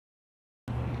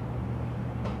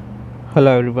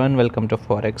Hello everyone, welcome to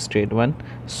Forex Trade 1.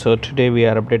 So today we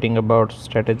are updating about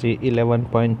strategy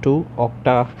 11.2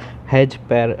 OCTA hedge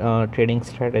pair trading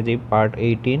strategy part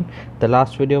 18. The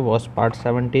last video was part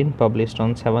 17 published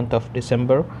on 7th of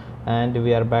December, and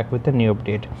we are back with a new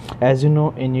update. As you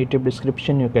know, in YouTube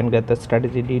description you can get the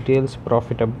strategy details,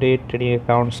 profit update, trading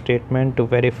account statement to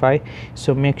verify,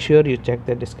 so make sure you check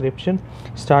the description.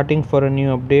 Starting for a new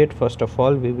update, first of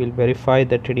all we will verify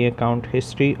the trading account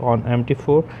history on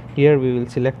MT4. Here we will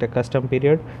select a custom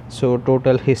period, so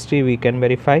total history we can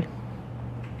verify.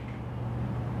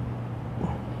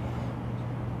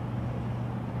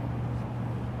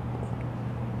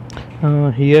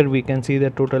 Here we can see the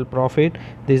total profit.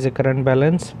 This is the current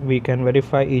balance. We can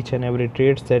verify each and every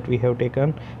trades that we have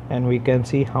taken, and we can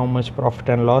see how much profit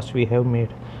and loss we have made.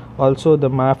 Also the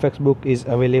MyFX book is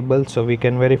available, so we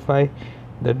can verify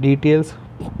the details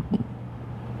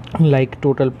like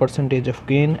total percentage of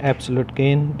gain, absolute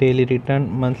gain, daily return,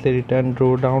 monthly return,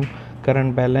 drawdown,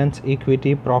 current balance,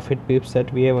 equity, profit pips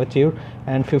that we have achieved,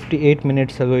 and 58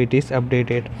 minutes ago it is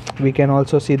updated. We can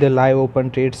also see the live open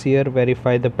trades here,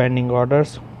 verify the pending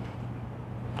orders,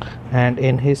 and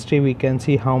in history we can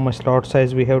see how much lot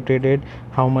size we have traded,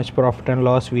 how much profit and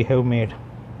loss we have made.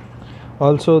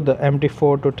 Also the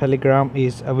MT4 to Telegram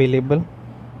is available.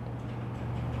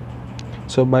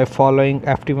 So by following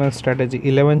FT1 strategy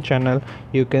 11 channel,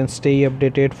 you can stay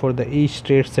updated for the each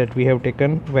trades that we have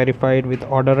taken, verified with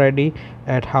order ID,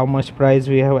 at how much price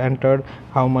we have entered,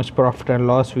 how much profit and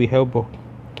loss we have booked.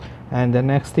 And the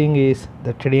next thing is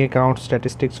the trading account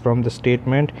statistics from the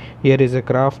statement. Here is a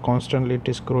graph, constantly it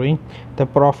is growing. The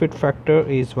profit factor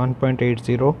is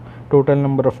 1.80. Total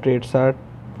number of trades are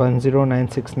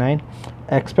 10969.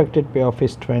 Expected payoff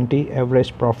is 20.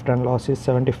 Average profit and loss is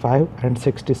 75 and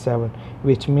 67,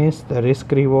 which means the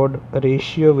risk reward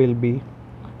ratio will be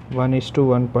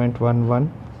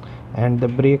 1:1.11, and the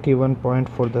break even point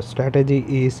for the strategy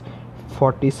is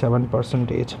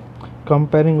 47%.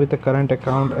 Comparing with the current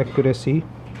account accuracy,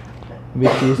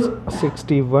 which is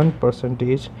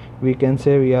 61%, we can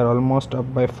say we are almost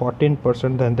up by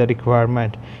 14% than the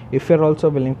requirement. If you are also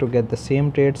willing to get the same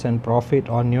trades and profit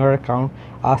on your account,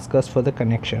 ask us for the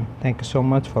connection. Thank you so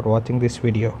much for watching this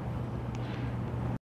video.